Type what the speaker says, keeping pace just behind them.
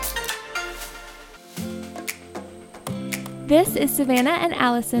This is Savannah and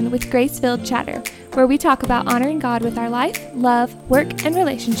Allison with Grace-Filled Chatter, where we talk about honoring God with our life, love, work, and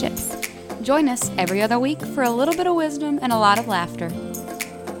relationships. Join us every other week for a little bit of wisdom and a lot of laughter.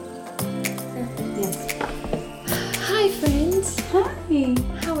 Yes. Hi, friends. Hi.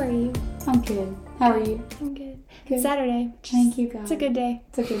 How are you? I'm good. How are you? I'm good. Good. It's Saturday. Thank you, God. It's a good day.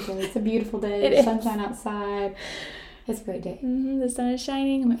 It's a good day. It's a beautiful day. It is. Sunshine outside. It's a great day. The sun is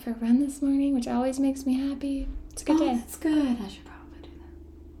shining. I went for a run this morning, which always makes me happy. It's a good day. That's good. I should probably do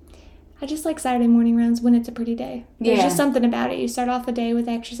that. I just like Saturday morning runs when it's a pretty day. There's Yeah. just something about it. You start off the day with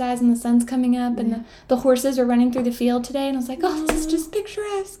exercise and the sun's coming up and the horses are running through the field today. And I was like, oh, this is just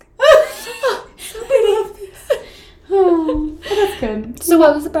picturesque. Oh, so pretty. Oh, well, that's good. So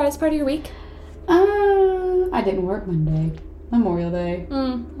what was the brightest part of your week? I didn't work Monday. Memorial Day. I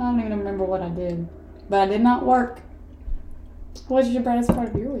don't even remember what I did. But I did not work. What was your brightest part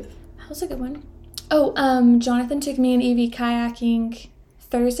of your week? That was a good one. Oh, Jonathan took me and Evie kayaking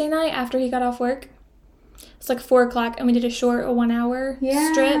Thursday night after he got off work. It's like 4 o'clock and we did a short 1 hour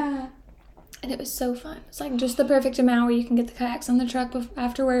strip. And it was so fun. It's like just the perfect amount where you can get the kayaks on the truck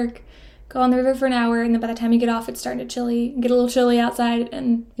after work, go on the river for an hour, and then by the time you get off, it's starting to get a little chilly outside,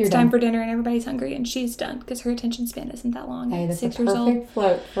 and it's time for dinner, and everybody's hungry, and she's done because her attention span isn't that long. Hey, that's 6 a years old. perfect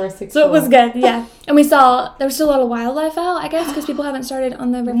float for a 6-year-old. So it was good, yeah. And we saw, there was still a lot of wildlife out, I guess, because people haven't started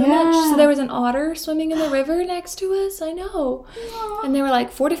on the river much. So there was an otter swimming in the river next to us. I know. Aww. And there were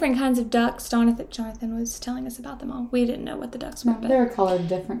like 4 different kinds of ducks. Jonathan was telling us about them all. We didn't know what the ducks were. No, they were colored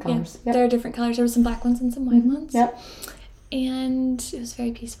different colors. Yeah, there are different colors. There were some black ones and some white ones. Yep. And it was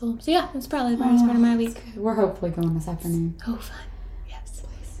very peaceful. So yeah, that's probably the brightest part of my week. We're hopefully going this afternoon. Oh, fun. Yes.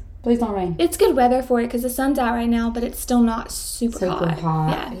 Please don't rain. It's good weather for it because the sun's out right now, but it's still not super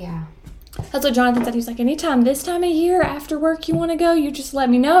hot. Yeah. That's what Jonathan said. He was like, anytime this time of year after work you want to go, you just let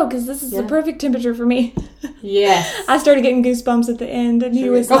me know because this is the perfect temperature for me. Yes. I started getting goosebumps at the end, and he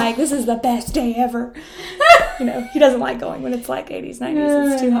was like, this is the best day ever. You know, he doesn't like going when it's like 80s,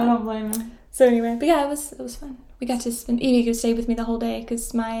 90s. It's too hot. I don't blame him. So anyway, but yeah, it was fun. We got to spend, Evie could stay with me the whole day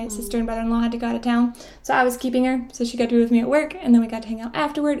because my sister and brother-in-law had to go out of town. So I was keeping her, so she got to be with me at work, and then we got to hang out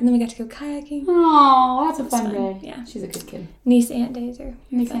afterward, and then we got to go kayaking. Oh, that's a fun day. Yeah. She's a good kid. Niece-aunt days are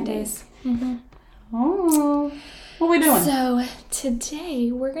Niece-aunt fun days. Mm-hmm. Oh, what are we doing? So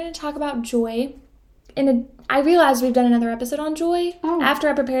today we're going to talk about joy. I realized we've done another episode on joy after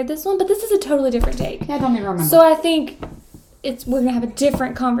I prepared this one, but this is a totally different take. Yeah, I don't even remember. So I think we're going to have a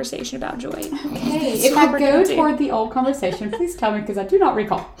different conversation about joy. Okay, if I go toward the old conversation, please tell me because I do not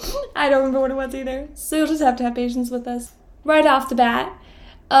recall. I don't remember what it was either. So you'll just have to have patience with us. Right off the bat,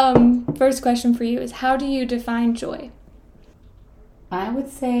 first question for you is, how do you define joy? I would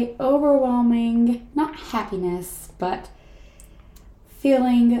say overwhelming, not happiness, but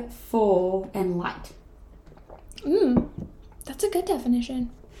feeling full and light. That's a good definition.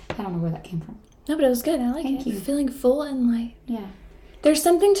 I don't know where that came from. No, but it was good. I like it. Thank you. Feeling full and light. Yeah. There's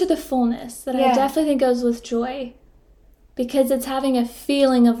something to the fullness that I definitely think goes with joy, because it's having a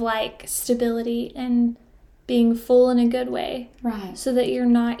feeling of like stability and being full in a good way. Right. So that you're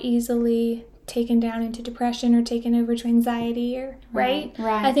not easily taken down into depression or taken over to anxiety or right.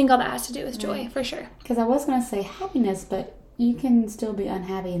 I think all that has to do with joy for sure. Because I was going to say happiness, but you can still be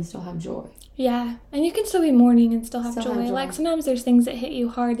unhappy and still have joy. Yeah, and you can still be mourning and still have joy. Like sometimes there's things that hit you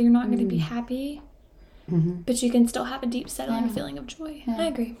hard that you're not going to be happy, but you can still have a deep settling feeling of joy. Yeah. I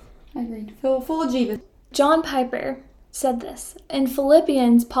agree. Feel full of Jesus. John Piper said this. In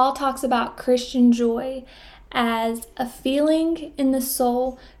Philippians, Paul talks about Christian joy as a feeling in the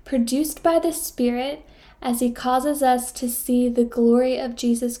soul produced by the Spirit as he causes us to see the glory of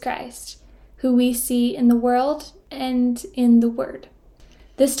Jesus Christ, who we see in the world and in the Word.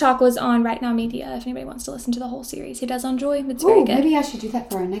 This talk was on Right Now Media, if anybody wants to listen to the whole series he does on joy. It's very good. Maybe I should do that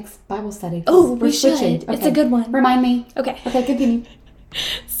for our next Bible study. Oh, we should. Okay. It's a good one. Remind me. Okay, continue.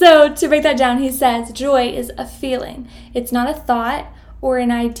 So, to break that down, he says, joy is a feeling. It's not a thought or an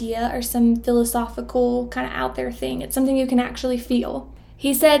idea or some philosophical kind of out there thing. It's something you can actually feel.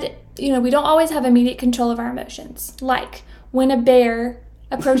 He said, we don't always have immediate control of our emotions. Like when a bear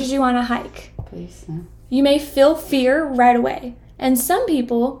approaches you on a hike. Please, no. You may feel fear right away. And some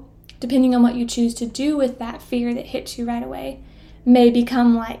people, depending on what you choose to do with that fear that hits you right away, may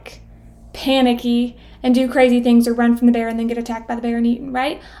become like panicky and do crazy things or run from the bear and then get attacked by the bear and eaten,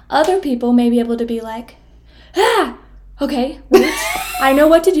 right? Other people may be able to be like, okay, wait, I know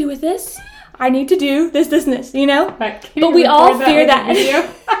what to do with this. I need to do this, and this, Right. But we all fear that.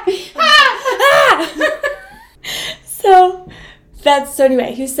 So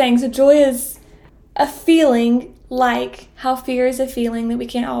anyway, he's saying, so joy is a feeling like how fear is a feeling that we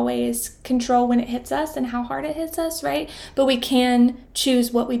can't always control when it hits us and how hard it hits us, right? But we can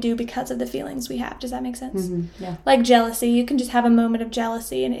choose what we do because of the feelings we have. Does that make sense? Mm-hmm. Yeah. Like jealousy, you can just have a moment of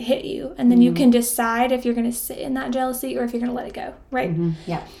jealousy and it hit you, and then you can decide if you're going to sit in that jealousy or if you're going to let it go, right? Mm-hmm.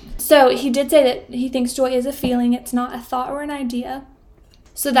 Yeah. So he did say that he thinks joy is a feeling. It's not a thought or an idea.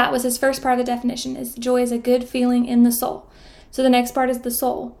 So that was his first part of the definition, is joy is a good feeling in the soul. So the next part is the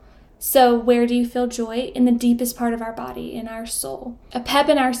soul. So where do you feel joy? In the deepest part of our body, in our soul. A pep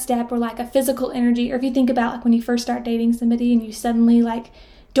in our step, or like a physical energy. Or if you think about like when you first start dating somebody and you suddenly like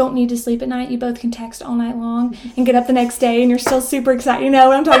don't need to sleep at night, you both can text all night long and get up the next day and you're still super excited. You know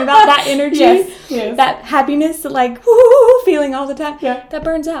what I'm talking about? That energy, yes. That happiness, that like woo feeling all the time. Yeah. That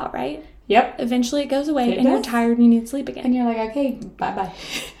burns out, right? Yep. Eventually it goes away and you're tired and you need to sleep again. And you're like, okay, bye-bye.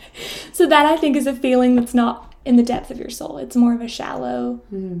 So that, I think, is a feeling that's not in the depth of your soul. It's more of a shallow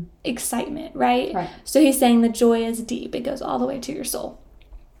excitement, right? Right. So he's saying the joy is deep. It goes all the way to your soul.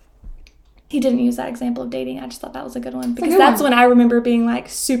 He didn't use that example of dating. I just thought that was a good one because that's when I remember being like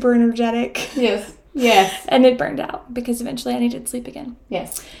super energetic. Yes. Yes. And it burned out because eventually I needed to sleep again.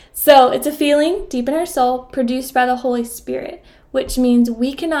 Yes. So it's a feeling deep in our soul produced by the Holy Spirit, which means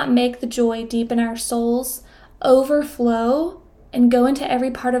we cannot make the joy deep in our souls overflow and go into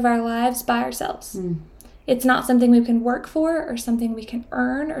every part of our lives by ourselves. It's not something we can work for or something we can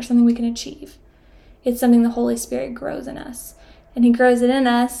earn or something we can achieve. It's something the Holy Spirit grows in us. And he grows it in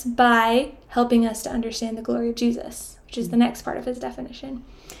us by helping us to understand the glory of Jesus, which is the next part of his definition.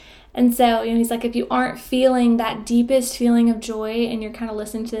 And so, he's like, if you aren't feeling that deepest feeling of joy and you're kind of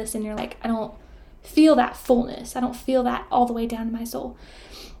listening to this and you're like, I don't feel that fullness. I don't feel that all the way down to my soul.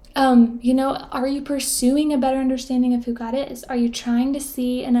 Are you pursuing a better understanding of who God is? Are you trying to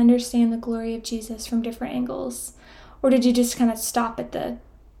see and understand the glory of Jesus from different angles? Or did you just kind of stop at the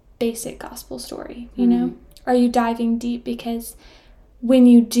basic gospel story, Are you diving deep? Because when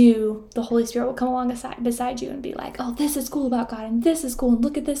you do, the Holy Spirit will come along beside you and be like, oh, this is cool about God, and this is cool, and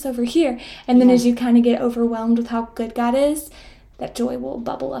look at this over here. And then as you kind of get overwhelmed with how good God is, that joy will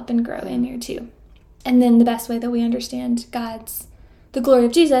bubble up and grow in you too. And then the best way that we understand the glory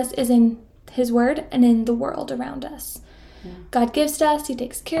of Jesus is in his word and in the world around us. Yeah. God gives to us, he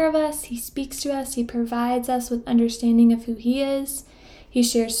takes care of us, he speaks to us, he provides us with understanding of who he is. He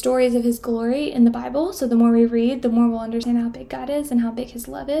shares stories of his glory in the Bible, so the more we read, the more we'll understand how big God is and how big his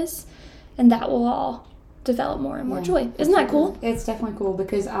love is, and that will all develop more and more joy. Isn't that cool? It's definitely cool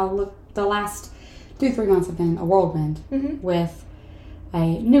because the last 2-3 months have been a whirlwind with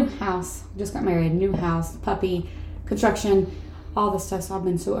a new house, just got married, new house, puppy, construction, all this stuff. So I've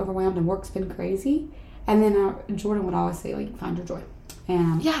been so overwhelmed and work's been crazy. And then Jordan would always say, like, find your joy.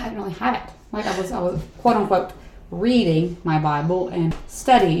 And I didn't really have it. Like I was quote unquote reading my Bible and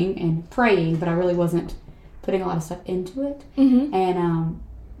studying and praying, but I really wasn't putting a lot of stuff into it. And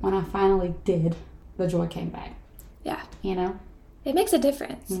when I finally did, the joy came back. Yeah. It makes a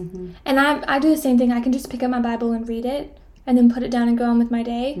difference. And I do the same thing. I can just pick up my Bible and read it and then put it down and go on with my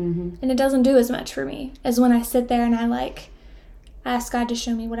day. And it doesn't do as much for me as when I sit there and I ask God to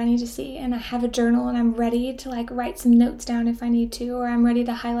show me what I need to see, and I have a journal and I'm ready to write some notes down if I need to, or I'm ready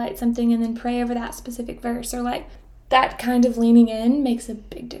to highlight something and then pray over that specific verse, or that kind of leaning in makes a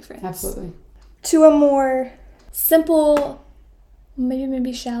big difference. Absolutely. To a more simple,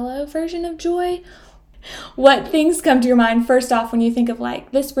 maybe shallow version of joy, what things come to your mind first off when you think of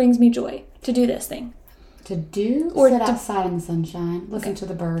this brings me joy to do this thing? To do? Or sit outside in the sunshine, listen to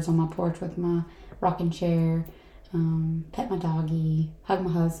the birds on my porch with my rocking chair, pet my doggy, hug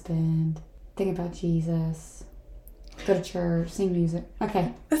my husband, think about Jesus, go to church, sing music.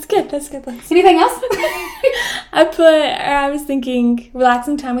 Okay. That's good. Anything else? I was thinking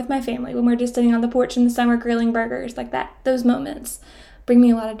relaxing time with my family when we're just sitting on the porch in the summer grilling burgers, like that. Those moments bring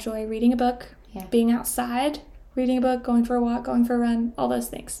me a lot of joy. Reading a book, being outside, reading a book, going for a walk, going for a run, all those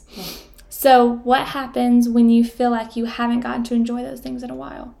things. Yeah. So what happens when you feel like you haven't gotten to enjoy those things in a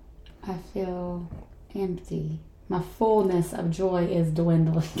while? I feel empty. My fullness of joy is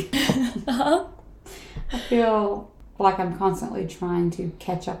dwindling. I feel like I'm constantly trying to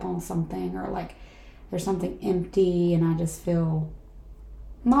catch up on something, or there's something empty, and I just feel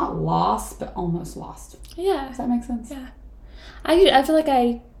not lost, but almost lost. Yeah. Does that make sense? Yeah. I feel like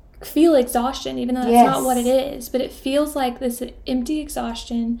I feel exhaustion, even though that's not what it is, but it feels like this empty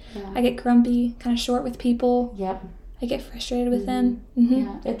exhaustion. Yeah. I get grumpy, kind of short with people. Yep. I get frustrated with them.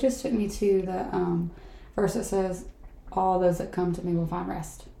 Yeah. It just took me to the verse that says, all those that come to me will find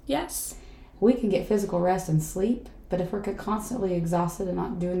rest. Yes. We can get physical rest and sleep, but if we're constantly exhausted and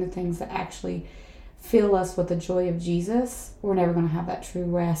not doing the things that actually fill us with the joy of Jesus, we're never going to have that true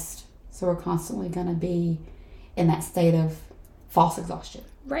rest. So we're constantly going to be in that state of false exhaustion.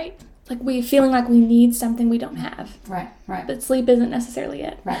 Right. Like we feeling like we need something we don't have. Right. But sleep isn't necessarily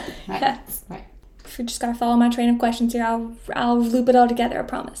it. Right. Right. If you just gotta follow my train of questions here, I'll loop it all together, I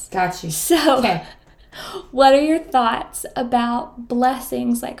promise. Got you. So, okay. What are your thoughts about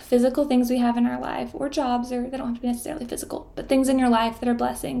blessings, like physical things we have in our life, or jobs, or they don't have to be necessarily physical, but things in your life that are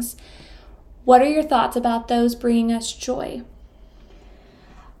blessings? What are your thoughts about those bringing us joy?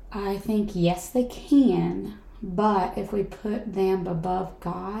 I think, yes, they can. But if we put them above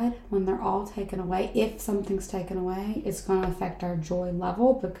God, when they're all taken away, if something's taken away, it's going to affect our joy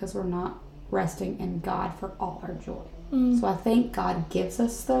level because we're not resting in God for all our joy. So I think God gives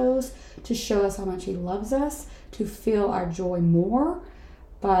us those to show us how much He loves us, to feel our joy more,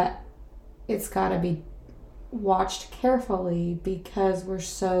 but it's got to be watched carefully because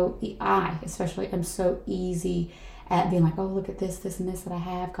I especially am so easy at being like, oh, look at this and this that I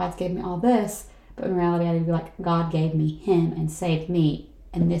have. God's gave me all this. But in reality, I need to be like, God gave me Him and saved me,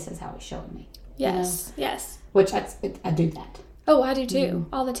 and this is how He's showing me. Yes, yes. Which I do that. Oh, I do too,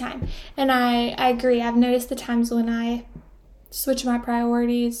 all the time. And I agree. I've noticed the times when I switch my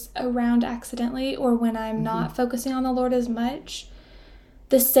priorities around accidentally, or when I'm not focusing on the Lord as much,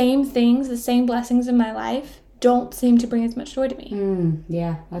 the same things, the same blessings in my life don't seem to bring as much joy to me.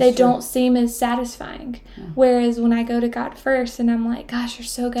 Yeah, they don't seem as satisfying. Yeah. Whereas when I go to God first and I'm like, gosh, you're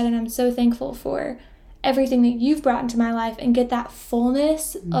so good and I'm so thankful for everything that you've brought into my life, and get that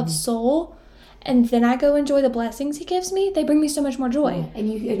fullness of soul, and then I go enjoy the blessings He gives me, they bring me so much more joy. Yeah.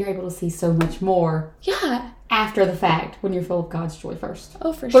 And you're able to see so much more. Yeah. After the fact, when you're full of God's joy first.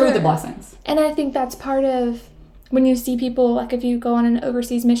 Oh, for sure. Through the blessings. And I think that's part of when you see people, like if you go on an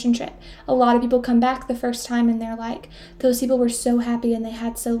overseas mission trip, a lot of people come back the first time and they're like, those people were so happy and they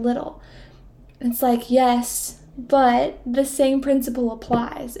had so little. It's like, yes, but the same principle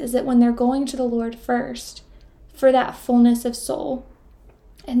applies, is that when they're going to the Lord first for that fullness of soul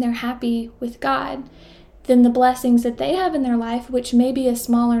and they're happy with God, then the blessings that they have in their life, which may be a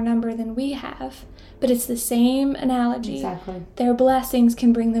smaller number than we have, but it's the same analogy. Exactly. Their blessings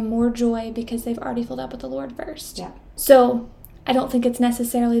can bring them more joy because they've already filled up with the Lord first. Yeah. So I don't think it's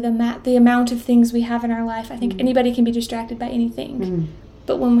necessarily the amount of things we have in our life. I think anybody can be distracted by anything.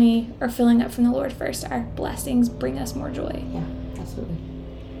 But when we are filling up from the Lord first, our blessings bring us more joy. Yeah, absolutely.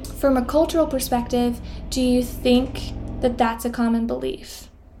 From a cultural perspective, do you think that that's a common belief?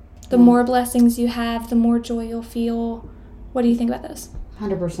 The more blessings you have, the more joy you'll feel. What do you think about those?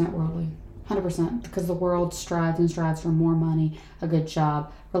 100% worldly. 100%, because the world strives for more money, a good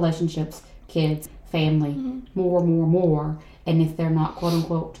job, relationships, kids, family, more. And if they're not quote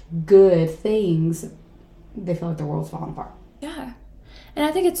unquote good things, they feel like the world's falling apart. Yeah. And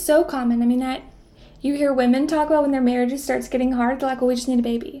I think it's so common. I mean, you hear women talk about when their marriage starts getting hard, they're like, well, we just need a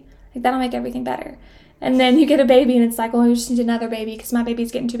baby. Like, that'll make everything better. And then you get a baby and it's like, well, we just need another baby because my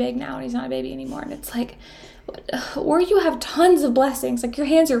baby's getting too big now and he's not a baby anymore. And it's like, or you have tons of blessings, like your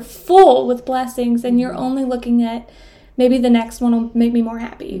hands are full with blessings and you're only looking at maybe the next one will make me more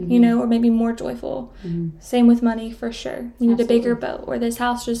happy, or make me more joyful. Same with money, for sure. We need a bigger boat, or this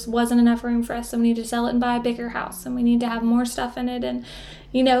house just wasn't enough room for us, so we need to sell it and buy a bigger house, and we need to have more stuff in it. And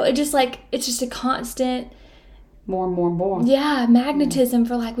it's just a constant more magnetism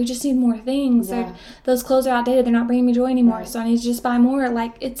for like, we just need more things. Or those clothes are outdated, they're not bringing me joy anymore, so I need to just buy more.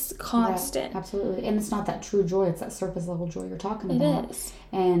 Like, it's constant. Right. Absolutely. And it's not that true joy, it's that surface level joy you're talking about. It is.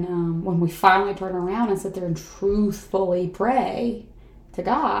 And when we finally turn around and sit there and truthfully pray to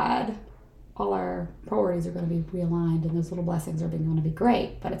God, all our priorities are going to be realigned and those little blessings are going to be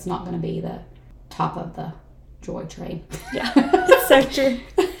great, but it's not going to be the top of the joy train. Yeah, it's so true.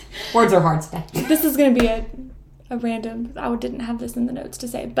 Words are hard today. This is going to be a random, I didn't have this in the notes to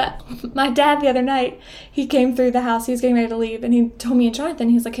say, but my dad the other night, he came through the house, he was getting ready to leave, and he told me and Jonathan,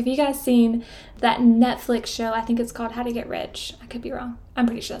 he was like, have you guys seen that Netflix show? I think it's called How to Get Rich. I could be wrong. I'm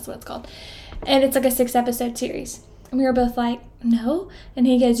pretty sure that's what it's called. And it's like a 6-episode series. And we were both like, no. And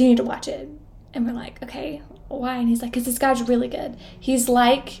he goes, you need to watch it. And we're like, okay, why? And he's like, because this guy's really good. He's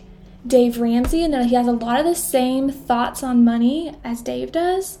like Dave Ramsey, and he has a lot of the same thoughts on money as Dave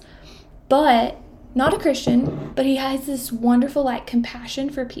does, but not a Christian, but he has this wonderful, like, compassion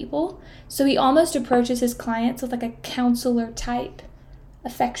for people. So he almost approaches his clients with, like, a counselor type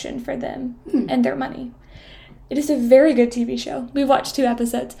affection for them and their money. It is a very good TV show. We watched 2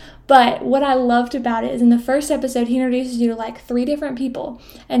 episodes. But what I loved about it is in the first episode, he introduces you to, like, 3 different people.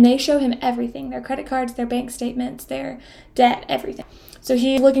 And they show him everything. Their credit cards, their bank statements, their debt, everything. So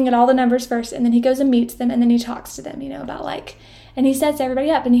he's looking at all the numbers first, and then he goes and meets them, and then he talks to them, about, like... And he sets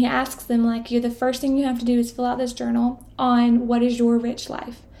everybody up and he asks them, like, the first thing you have to do is fill out this journal on what is your rich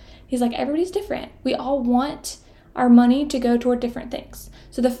life. He's like, everybody's different. We all want our money to go toward different things.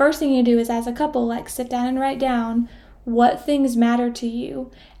 So the first thing you do is, as a couple, like, sit down and write down what things matter to you.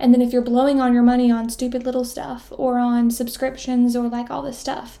 And then if you're blowing on your money on stupid little stuff or on subscriptions or like all this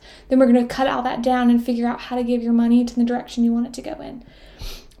stuff, then we're going to cut all that down and figure out how to give your money to the direction you want it to go in.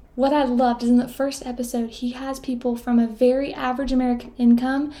 What I loved is in the first episode, he has people from a very average American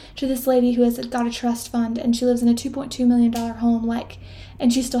income to this lady who has got a trust fund, and she lives in a $2.2 million home,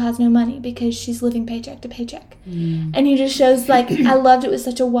 and she still has no money because she's living paycheck to paycheck. And he just shows, I loved it was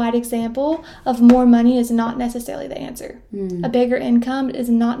such a wide example of more money is not necessarily the answer. A bigger income is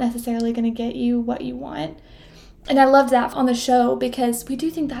not necessarily going to get you what you want. And I loved that on the show because we do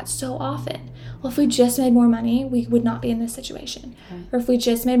think that so often. Well, if we just made more money, we would not be in this situation. Right. Or if we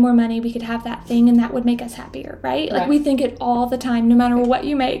just made more money, we could have that thing and that would make us happier, right? Like, we think it all the time, no matter what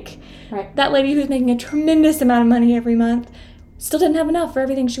you make. Right. That lady who's making a tremendous amount of money every month still didn't have enough for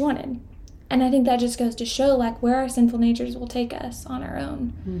everything she wanted. And I think that just goes to show, where our sinful natures will take us on our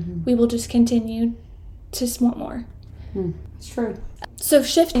own. We will just continue to want more. It's true. So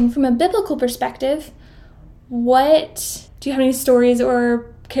shifting from a biblical perspective, do you have any stories or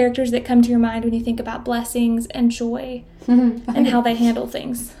characters that come to your mind when you think about blessings and joy and how they handle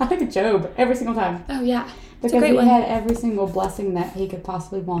things? I think of Job every single time. Oh, yeah. Because he had every single blessing that he could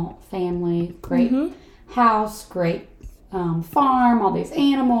possibly want. Family, great house, great farm, all these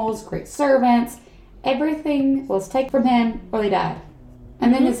animals, great servants. Everything was taken from him or he died.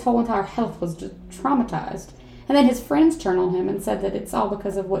 And then his whole entire health was just traumatized. And then his friends turned on him and said that it's all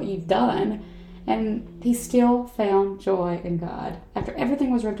because of what you've done. And he still found joy in God. After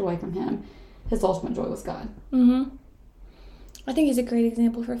everything was ripped away from him, his ultimate joy was God. I think he's a great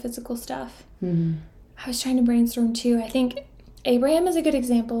example for physical stuff. I was trying to brainstorm too. I think Abraham is a good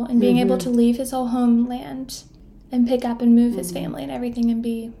example in being able to leave his whole homeland and pick up and move his family and everything and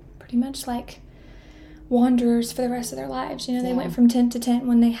be pretty much like wanderers for the rest of their lives. They went from tent to tent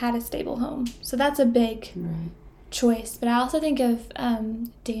when they had a stable home. So that's a big choice. But I also think of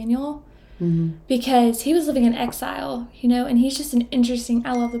Daniel. Because he was living in exile, and he's just an interesting,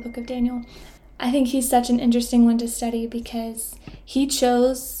 I love the book of Daniel. I think he's such an interesting one to study because he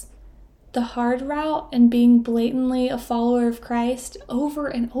chose the hard route and being blatantly a follower of Christ over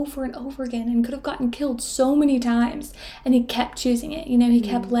and over and over again and could have gotten killed so many times. And he kept choosing it. He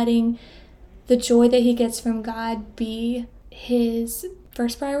kept letting the joy that he gets from God be his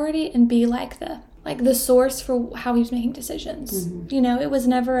first priority and be the source for how he was making decisions. It was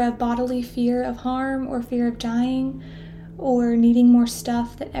never a bodily fear of harm or fear of dying or needing more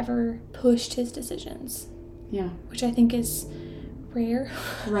stuff that ever pushed his decisions. Yeah. Which I think is rare.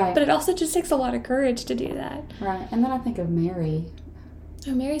 Right. But it also just takes a lot of courage to do that. Right. And then I think of Mary.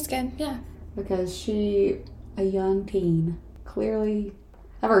 Oh, Mary's good. Yeah. Because she, a young teen, clearly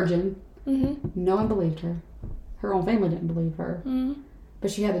a virgin. No one believed her. Her own family didn't believe her. But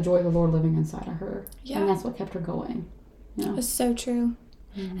she had the joy of the Lord living inside of her. Yeah. And that's what kept her going. It's so true.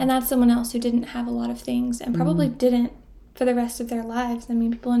 And that's someone else who didn't have a lot of things and probably didn't for the rest of their lives. I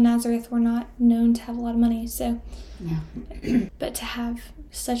mean, people in Nazareth were not known to have a lot of money. So, but to have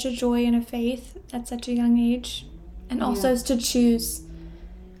such a joy and a faith at such a young age and also to choose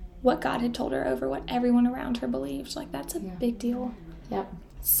what God had told her over what everyone around her believed. That's a big deal. Yep.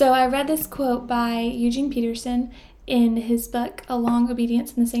 So I read this quote by Eugene Peterson in his book, A Long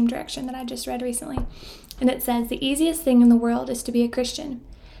Obedience in the Same Direction, that I just read recently. And it says, "The easiest thing in the world is to be a Christian.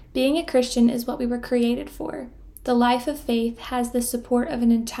 Being a Christian is what we were created for. The life of faith has the support of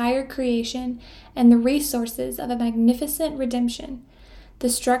an entire creation and the resources of a magnificent redemption. The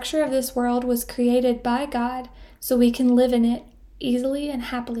structure of this world was created by God so we can live in it easily and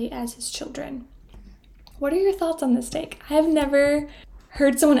happily as his children." What are your thoughts on this take? I have never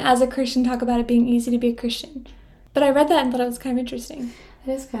heard someone as a Christian talk about it being easy to be a Christian. But I read that and thought it was kind of interesting.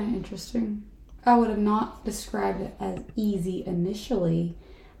 It is kind of interesting. I would have not described it as easy initially,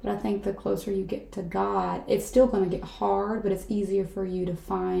 but I think the closer you get to God, it's still going to get hard, but it's easier for you to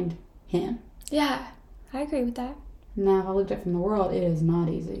find him. Yeah, I agree with that. Now, if I looked at it from the world, it is not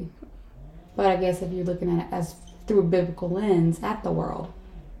easy. But I guess if you're looking at it as through a biblical lens at the world,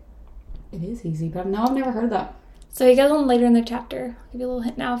 it is easy. But no, I've never heard that. So he goes on later in the chapter. I'll give you a little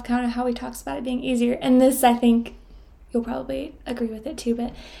hint now of kind of how he talks about it being easier. And this, I think, you'll probably agree with it too,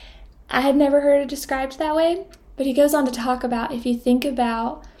 but I had never heard it described that way. But he goes on to talk about, if you think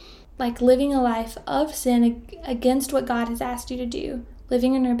about living a life of sin against what God has asked you to do,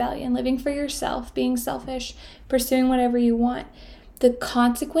 living in rebellion, living for yourself, being selfish, pursuing whatever you want, the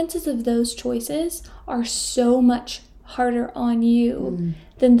consequences of those choices are so much harder on you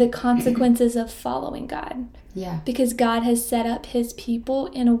than the consequences of following God. Yeah. Because God has set up his people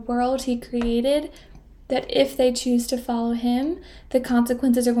in a world he created that if they choose to follow him, the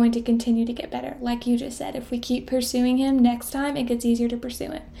consequences are going to continue to get better. Like you just said, if we keep pursuing him, next time it gets easier to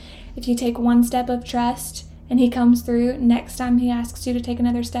pursue him. If you take one step of trust and he comes through, next time he asks you to take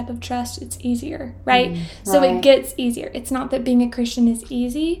another step of trust, it's easier, right? So it gets easier. It's not that being a Christian is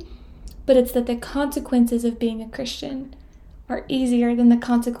easy, but it's that the consequences of being a Christian are easier than the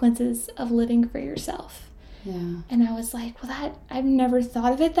consequences of living for yourself. Yeah. And I was like, well, I've never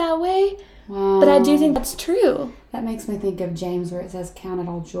thought of it that way. Wow. But I do think that's true. That makes me think of James, where it says, count it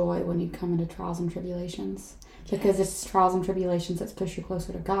all joy when you come into trials and tribulations. Because it's trials and tribulations that push you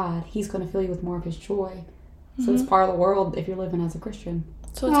closer to God. He's going to fill you with more of his joy. So it's part of the world if you're living as a Christian.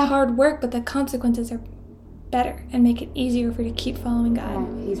 So it's hard work, but the consequences are better and make it easier for you to keep following God.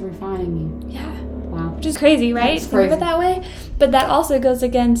 Right. He's refining you. Yeah. Wow. Which is crazy, right? It's crazy. Think of it that way. But that also goes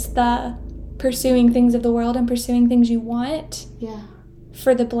against the pursuing things of the world and pursuing things you want. Yeah.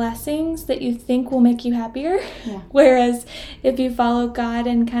 For the blessings that you think will make you happier. Yeah. Whereas if you follow God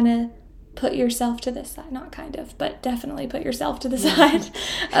and kind of put yourself to the side, not kind of, but definitely put yourself to the side.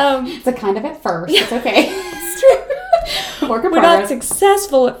 It's a kind of at first. It's okay. It's true. Work in We're progress. not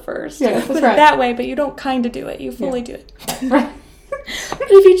successful at first. Yeah, that's put it right. that way, but you don't kind of do it. You fully do it. Right. But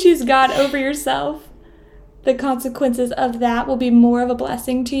if you choose God over yourself, the consequences of that will be more of a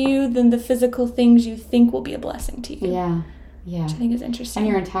blessing to you than the physical things you think will be a blessing to you. Yeah. Yeah. Which I think is interesting.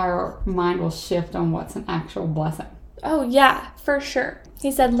 And your entire mind will shift on what's an actual blessing. Oh, yeah, for sure.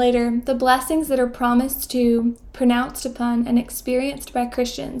 He said later, the blessings that are promised to, pronounced upon, and experienced by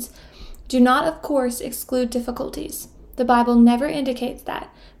Christians do not, of course, exclude difficulties. The Bible never indicates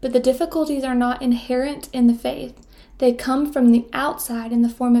that, but the difficulties are not inherent in the faith. They come from the outside in the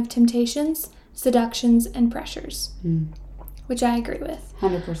form of temptations, seductions, and pressures, which I agree with.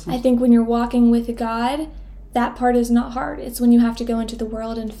 100%. I think when you're walking with God, that part is not hard. It's when you have to go into the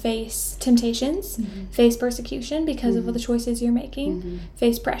world and face temptations, face persecution because of the choices you're making,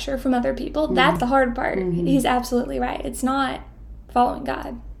 face pressure from other people. That's the hard part. He's absolutely right. It's not following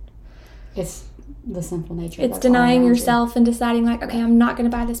God. It's the sinful nature. It's denying yourself and deciding like, okay, I'm not going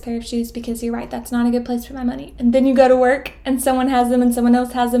to buy this pair of shoes because you're right, that's not a good place for my money. And then you go to work and someone has them and someone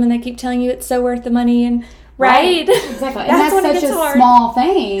else has them and they keep telling you it's so worth the money and right? Exactly. And that's such a small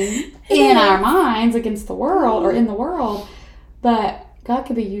thing in our minds against the world or in the world. But God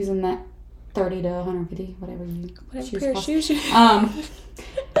could be using that 30 to 150, whatever pair of shoes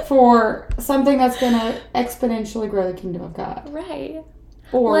for something that's going to exponentially grow the kingdom of God. Right.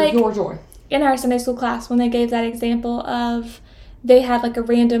 Or like, your joy. In our Sunday school class, when they gave that example of they had like a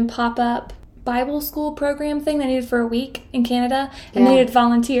random pop-up Bible school program thing they needed for a week in Canada, and they needed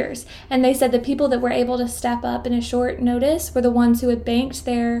volunteers. And they said the people that were able to step up in a short notice were the ones who had banked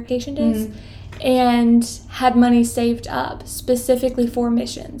their vacation days and had money saved up specifically for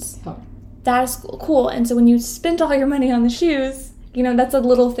missions. Oh. That is cool. And so when you spend all your money on the shoes, you know, that's a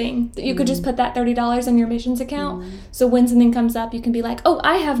little thing. You could just put that $30 in your missions account. So when something comes up, you can be like, oh,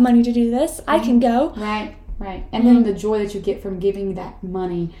 I have money to do this. I can go. Right. Right. And then the joy that you get from giving that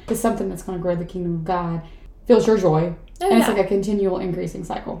money to something that's going to grow the kingdom of God fills your joy. And it's like a continual increasing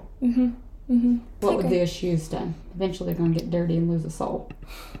cycle. What would the shoes done? Eventually they're going to get dirty and lose a soul.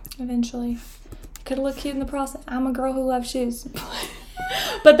 Eventually. Could look cute in the process. I'm a girl who loves shoes.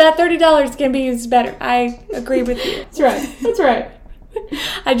 But that $30 can be used better. I agree with you. That's right. That's right.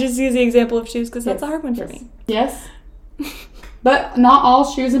 I just use the example of shoes because that's a hard one for me. Yes. But not all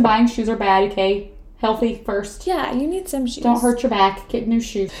shoes and buying shoes are bad, okay? Healthy first. Yeah, you need some shoes. Don't hurt your back. Get new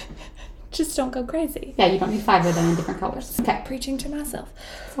shoes. Just don't go crazy. Yeah, you don't need 5 of them in different colors. Okay. Preaching to myself.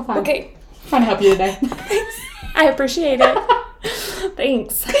 So fine. Okay. Trying to help you today. Thanks. I appreciate it.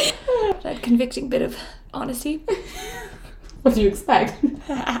 Thanks. That convicting bit of honesty. What do you expect?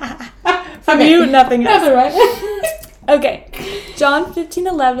 From you, nothing else. That's all right. Okay. John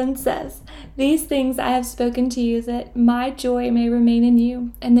 15:11 says, "These things I have spoken to you, that my joy may remain in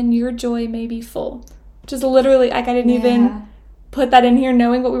you, and then your joy may be full." Which is literally, like, I didn't even put that in here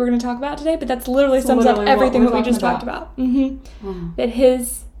knowing what we were going to talk about today, but that's literally sums up everything that we just talked about. That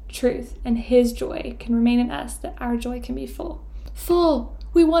his truth and his joy can remain in us, that our joy can be full. Full.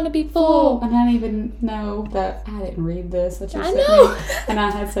 We want to be full. And I didn't even know that I didn't read this. That you I sent know. Me, and I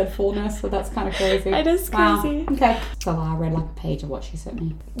had said fullness, so that's kind of crazy. It is crazy. Wow. Okay. So I read like a page of what she sent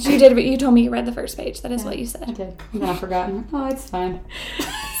me. You did. You told me you read the first page. That is what you said. I did. And then I've forgotten. Oh, it's fine.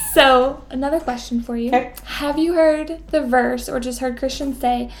 So, another question for you. Okay. Have you heard the verse or just heard Christians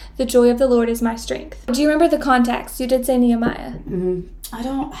say, "The joy of the Lord is my strength"? Do you remember the context? You did say Nehemiah.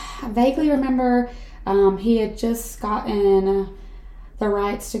 I vaguely remember he had just gotten the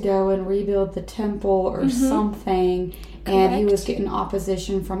rights to go and rebuild the temple or something. Correct. And he was getting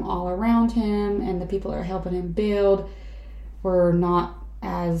opposition from all around him, and the people that are helping him build were not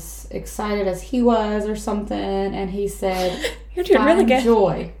as excited as he was or something. And he said, "You're doing really good."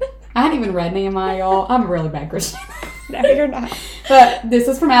 Joy. I hadn't even read Nehemiah, y'all. I'm a really bad Christian. No, you're not. But this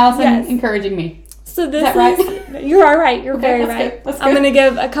is from Allison encouraging me. So this is that right? You're all right. You're very right. I'm going to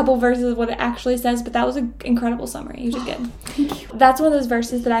give a couple verses of what it actually says, but that was an incredible summary. You did good. Thank you. That's one of those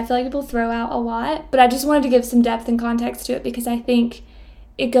verses that I feel like people throw out a lot, but I just wanted to give some depth and context to it because I think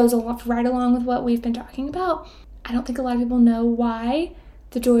it goes right along with what we've been talking about. I don't think a lot of people know why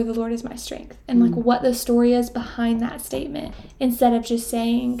the joy of the Lord is my strength and like what the story is behind that statement, instead of just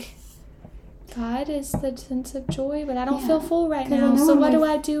saying God is the sense of joy, but I don't feel full right now. So what do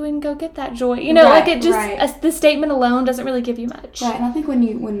I do and go get that joy? You know, like it just, the statement alone doesn't really give you much. Right, and I think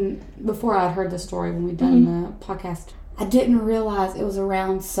before I had heard the story, when we'd done the podcast, I didn't realize it was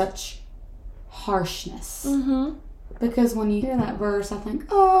around such harshness. Mm-hmm. Because when you hear that verse, I think,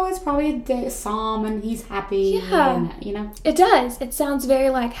 oh, it's probably a psalm and he's happy. Yeah. And, you know? It does. It sounds very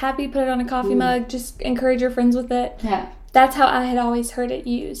like happy, put it on a coffee mug, just encourage your friends with it. Yeah. That's how I had always heard it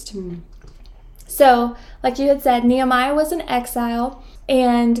used. So, like you had said, Nehemiah was in exile,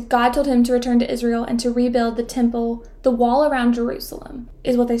 and God told him to return to Israel and to rebuild the temple, the wall around Jerusalem,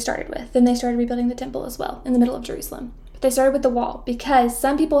 is what they started with. Then they started rebuilding the temple as well, in the middle of Jerusalem. But they started with the wall, because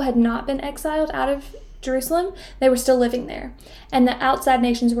some people had not been exiled out of Jerusalem. They were still living there. And the outside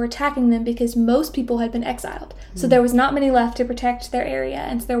nations were attacking them because most people had been exiled. So there was not many left to protect their area,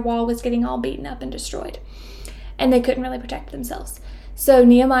 and so their wall was getting all beaten up and destroyed. And they couldn't really protect themselves. So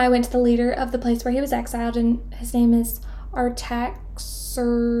Nehemiah went to the leader of the place where he was exiled, and his name is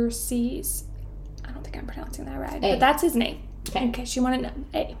Artaxerxes. I don't think I'm pronouncing that right, but that's his name. Okay. In case you want to know.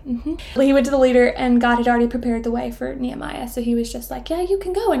 He went to the leader, and God had already prepared the way for Nehemiah. So he was just like, yeah, you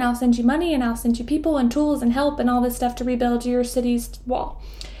can go, and I'll send you money, and I'll send you people and tools and help and all this stuff to rebuild your city's wall.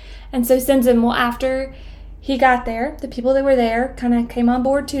 And so sends him. Well, after he got there, the people that were there kind of came on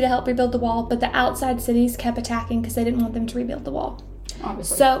board too to help rebuild the wall, but the outside cities kept attacking because they didn't want them to rebuild the wall.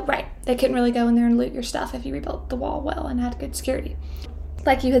 Obviously. So, they couldn't really go in there and loot your stuff if you rebuilt the wall well and had good security.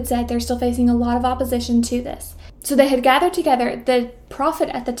 Like you had said, they're still facing a lot of opposition to this. So they had gathered together. The prophet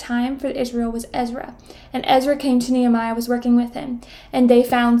at the time for Israel was Ezra. And Ezra came to Nehemiah, was working with him. And they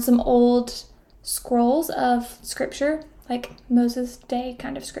found some old scrolls of scripture, like Moses' day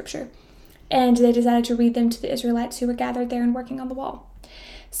kind of scripture. And they decided to read them to the Israelites who were gathered there and working on the wall.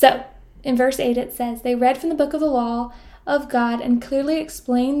 So, in verse 8 it says, they read from the book of the law of God and clearly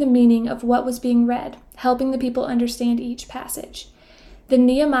explained the meaning of what was being read, helping the people understand each passage. Then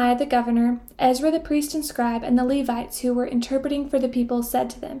Nehemiah the governor, Ezra the priest and scribe, and the Levites who were interpreting for the people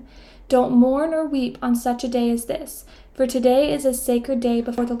said to them, don't mourn or weep on such a day as this, for today is a sacred day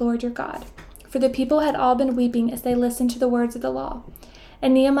before the Lord your God. For the people had all been weeping as they listened to the words of the law.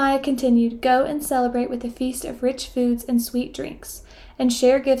 And Nehemiah continued, go and celebrate with a feast of rich foods and sweet drinks, and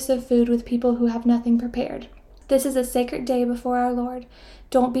share gifts of food with people who have nothing prepared. This is a sacred day before our Lord.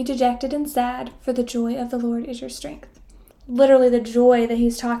 Don't be dejected and sad, for the joy of the Lord is your strength. Literally, the joy that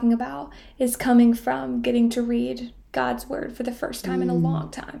he's talking about is coming from getting to read God's word for the first time in a long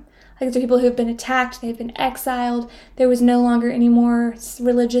time. Like, there are people who have been attacked, they've been exiled. There was no longer any more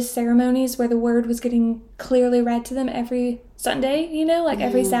religious ceremonies where the word was getting clearly read to them every Sunday,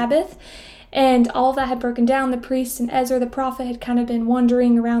 every Sabbath. And all of that had broken down. The priest and Ezra the prophet had kind of been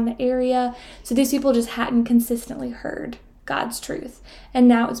wandering around the area. So these people just hadn't consistently heard God's truth. And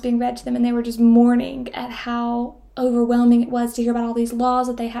now it was being read to them, and they were just mourning at how overwhelming it was to hear about all these laws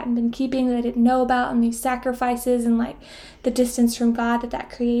that they hadn't been keeping, that they didn't know about, and these sacrifices, and like the distance from God that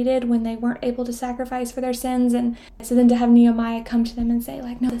created when they weren't able to sacrifice for their sins. And so then to have Nehemiah come to them and say,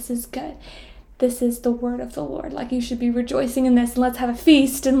 like, no, this is good. This is the word of the Lord. Like, you should be rejoicing in this, and let's have a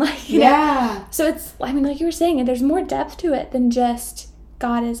feast. And you know. So it's, like you were saying, there's more depth to it than just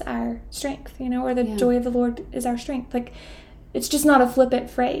God is our strength, or the joy of the Lord is our strength. Like, it's just not a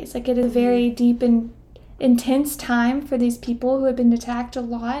flippant phrase. Like, it is a very deep and intense time for these people who had been attacked a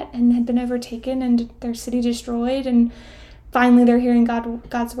lot and had been overtaken and their city destroyed. And finally they're hearing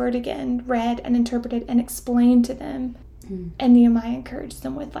God's word again, read and interpreted and explained to them. And Nehemiah encouraged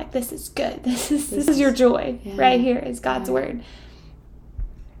them with, like, this is good. This is your joy. Right here is God's word.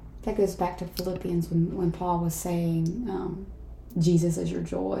 That goes back to Philippians when Paul was saying, Jesus is your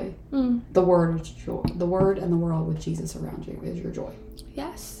joy. The word is joy. The word and the world with Jesus around you is your joy.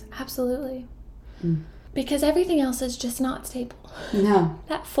 Yes, absolutely. Because everything else is just not stable. No.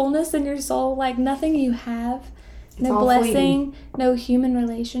 That fullness in your soul, like nothing you have, no all blessing, fleeting. no human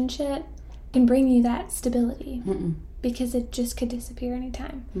relationship can bring you that stability. because it just could disappear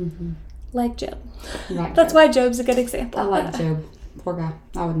anytime. Mm-hmm. Like Job. Right, That's why Job's a good example. I like Job. Poor guy.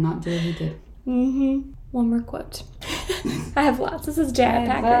 I would not do what he did. Mm-hmm. One more quote. I have lots. This is J.I.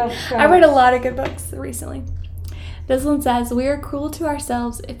 Packer. Oh, I read a lot of good books recently. This one says, "We are cruel to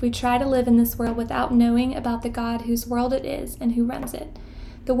ourselves if we try to live in this world without knowing about the God whose world it is and who runs it.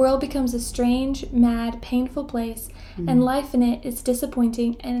 The world becomes a strange, mad, painful place, and life in it is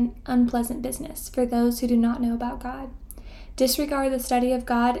disappointing and unpleasant business for those who do not know about God. Disregard the study of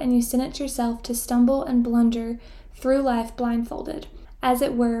God, and you sentence yourself to stumble and blunder through life blindfolded, as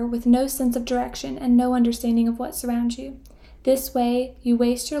it were, with no sense of direction and no understanding of what surrounds you. This way, you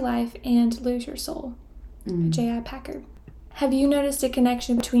waste your life and lose your soul." J.I. Packer. Have you noticed a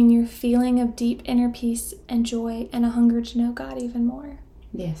connection between your feeling of deep inner peace and joy and a hunger to know God even more?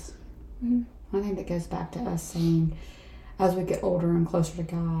 Yes. Mm-hmm. I think that goes back to us saying, as we get older and closer to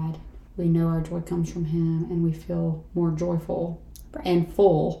God, we know our joy comes from Him, and we feel more joyful and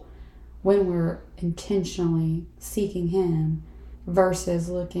full when we're intentionally seeking Him versus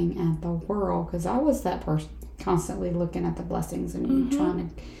looking at the world. Because I was that person, constantly looking at the blessings and trying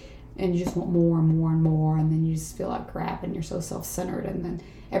to, and you just want more and more and more, and then you just feel like crap, and you're so self-centered, and then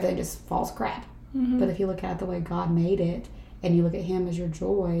everything just falls crap. But if you look at it the way God made it, and you look at Him as your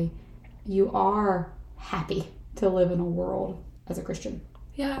joy, you are happy to live in a world as a Christian.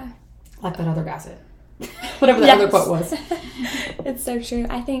 Yeah. Like that other guy said. Whatever that other quote was. It's so true.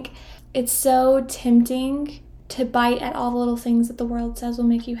 I think it's so tempting to bite at all the little things that the world says will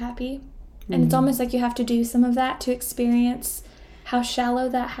make you happy. And it's almost like you have to do some of that to experience how shallow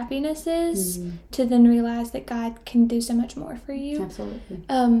that happiness is, to then realize that God can do so much more for you. Absolutely.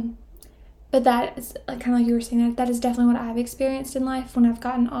 But that is, kind of like you were saying, that is definitely what I've experienced in life when I've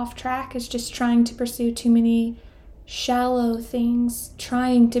gotten off track, is just trying to pursue too many shallow things,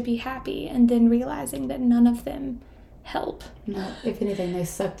 trying to be happy, and then realizing that none of them help. No, if anything, they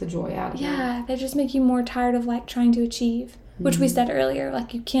suck the joy out of you. Yeah, they just make you more tired of trying to achieve, which we said earlier,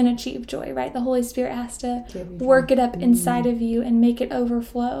 you can't achieve joy, right? The Holy Spirit has to work it up inside of you and make it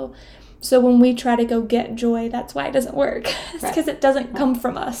overflow. So when we try to go get joy, that's why it doesn't work. It's because it doesn't come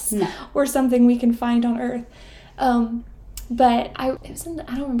from us or something we can find on earth. But I don't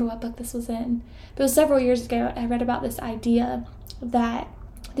remember what book this was in, but it was several years ago. I read about this idea that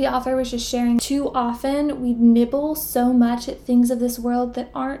the author was just sharing. Too often we nibble so much at things of this world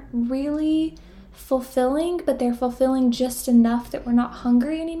that aren't really fulfilling, but they're fulfilling just enough that we're not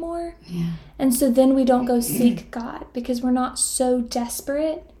hungry anymore. Yeah. And so then we don't go seek God because we're not so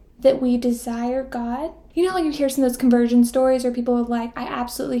desperate that we desire God. You know how you hear some of those conversion stories where people are like, I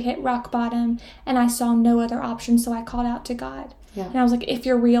absolutely hit rock bottom and I saw no other option, so I called out to God. Yeah. And I was like, if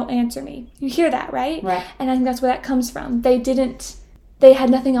you're real, answer me. You hear that, right? Right. And I think that's where that comes from. They had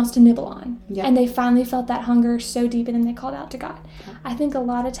nothing else to nibble on. Yeah. And they finally felt that hunger so deep, and then they called out to God. Yeah. I think a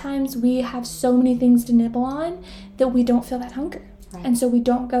lot of times we have so many things to nibble on that we don't feel that hunger. Right. And so we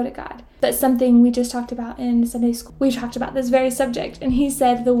don't go to God. But something we just talked about in Sunday school, we talked about this very subject. And he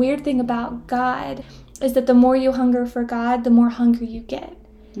said the weird thing about God is that the more you hunger for God, the more hungry you get.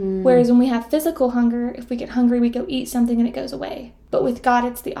 Whereas when we have physical hunger, if we get hungry, we go eat something and it goes away. But with God,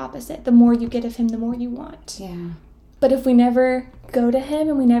 it's the opposite. The more you get of Him, the more you want. Yeah. But if we never go to Him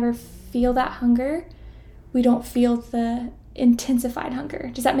and we never feel that hunger, we don't feel the intensified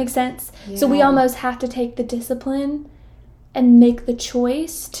hunger. Does that make sense? Yeah. So we almost have to take the discipline and make the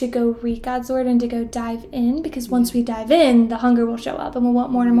choice to go read God's Word and to go dive in, because once we dive in, the hunger will show up and we'll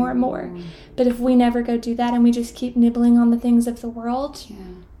want more and more and more. But if we never go do that and we just keep nibbling on the things of the world,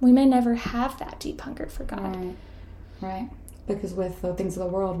 we may never have that deep hunger for God. Right. Because with the things of the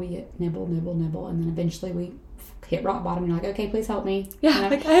world, we nibble, and then eventually we hit rock bottom and you're like, okay, please help me. Yeah,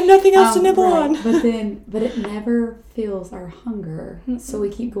 I have nothing else to nibble on. But it never fills our hunger. So we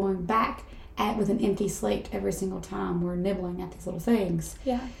keep going back with an empty slate every single time we're nibbling at these little things.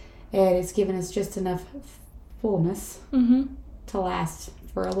 Yeah. And it's given us just enough fullness to last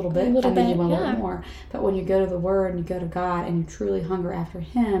for a little bit, and then you want a little more. But when you go to the Word and you go to God and you truly hunger after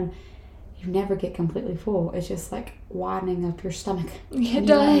Him, you never get completely full. It's just like widening up your stomach. It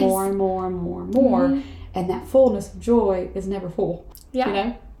does. You want more and more and more. And that fullness of joy is never full. Yeah. You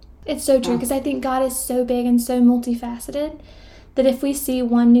know? It's so true, because I think God is so big and so multifaceted that if we see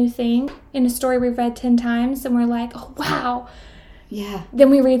one new thing in a story we've read 10 times and we're like, oh, wow. Yeah. Then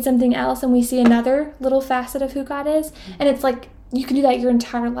we read something else and we see another little facet of who God is. And it's like, you can do that your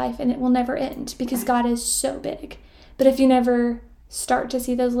entire life and it will never end, because God is so big. But if you never start to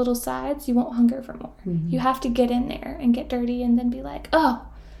see those little sides, you won't hunger for more. You have to get in there and get dirty and then be like, oh,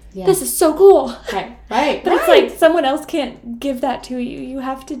 this is so cool. Right. But it's like someone else can't give that to you. You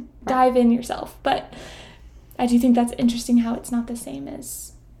have to dive in yourself. But I do think that's interesting how it's not the same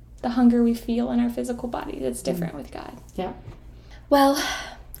as the hunger we feel in our physical body. It's different with God. Yeah. Well,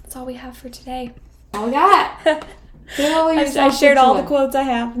 that's all we have for today. All we got. I shared all the quotes I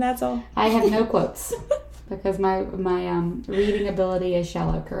have, and that's all. I have no quotes because my reading ability is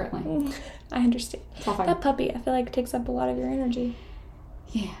shallow currently. I understand. That puppy, I feel like, takes up a lot of your energy.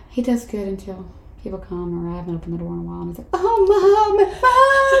 Yeah, he does good until people come, or I haven't opened the door in a while, and he's like, "Oh,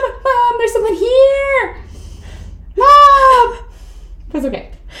 Mom, there's someone here, Mom." It's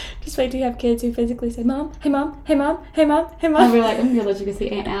okay. Just wait till you have kids who physically say, "Mom, hey Mom, hey Mom, hey Mom, hey Mom." I'll be like, "I'm gonna let you go see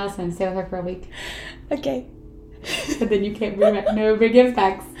Aunt Allison and stay with her for a week." Okay. But then you can't bring back no big gift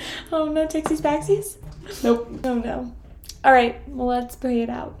packs. Oh, no Texas backsies? Nope. Oh, no. All right, well, let's pray it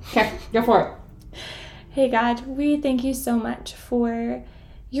out. Okay, go for it. Hey, God, we thank you so much for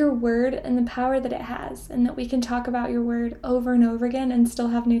your word and the power that it has, and that we can talk about your word over and over again and still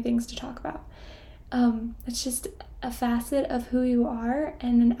have new things to talk about. It's just a facet of who you are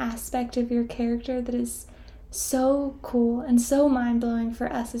and an aspect of your character that is so cool and so mind-blowing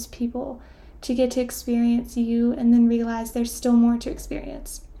for us as people to get to experience you and then realize there's still more to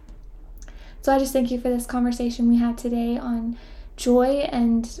experience. So I just thank you for this conversation we had today on joy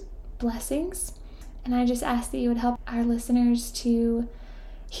and blessings. And I just ask that you would help our listeners to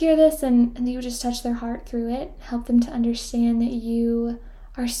hear this and that you would just touch their heart through it. Help them to understand that you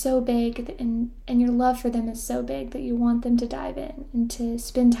are so big and your love for them is so big that you want them to dive in and to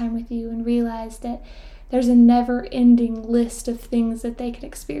spend time with you and realize that there's a never-ending list of things that they can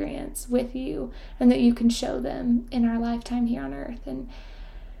experience with you and that you can show them in our lifetime here on earth. And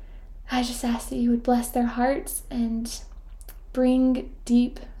I just ask that you would bless their hearts and bring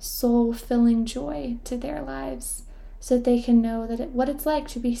deep, soul-filling joy to their lives so that they can know that what it's like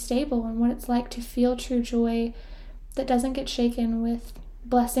to be stable and what it's like to feel true joy that doesn't get shaken with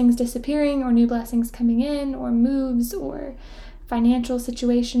blessings disappearing or new blessings coming in or moves or financial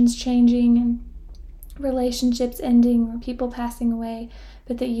situations changing and relationships ending or people passing away,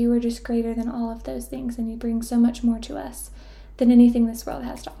 but that you are just greater than all of those things and you bring so much more to us than anything this world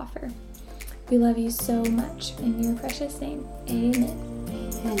has to offer. We love you so much. In your precious name,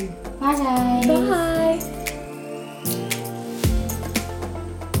 amen. Bye, guys. Bye.